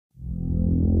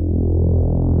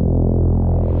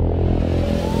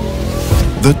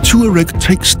The Touareg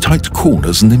takes tight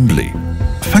corners nimbly.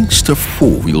 Thanks to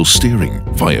four-wheel steering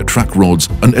via track rods,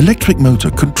 an electric motor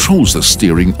controls the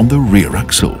steering on the rear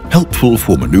axle, helpful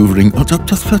for maneuvering at up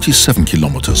to 37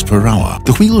 km/h.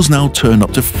 The wheels now turn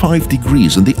up to 5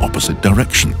 degrees in the opposite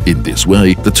direction. In this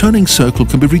way, the turning circle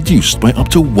can be reduced by up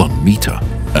to 1 meter.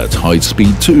 At high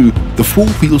speed too, the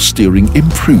four-wheel steering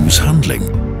improves handling.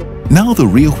 Now the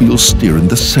rear wheels steer in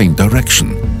the same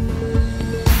direction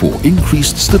for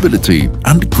increased stability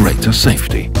and greater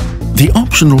safety. The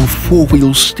optional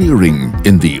four-wheel steering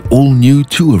in the all-new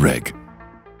Touareg.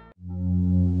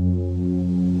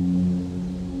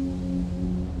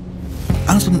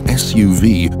 As an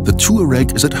SUV, the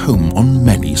Touareg is at home on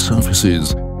many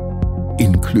surfaces,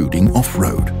 including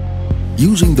off-road.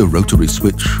 Using the rotary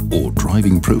switch or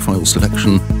driving profile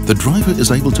selection, the driver is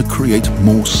able to create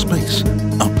more space,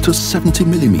 up to 70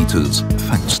 mm,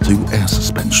 thanks to air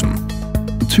suspension.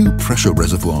 2 pressure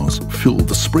reservoirs fill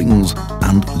the springs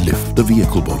and lift the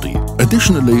vehicle body.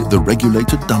 Additionally, the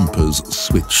regulated dampers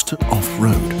switch to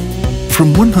off-road.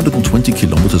 From 120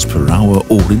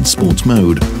 km/h or in sport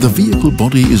mode, the vehicle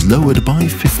body is lowered by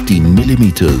 15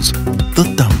 mm.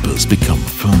 The dampers become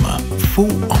firmer for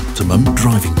optimum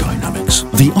driving dynamics.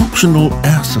 The optional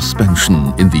air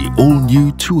suspension in the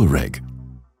all-new Touareg.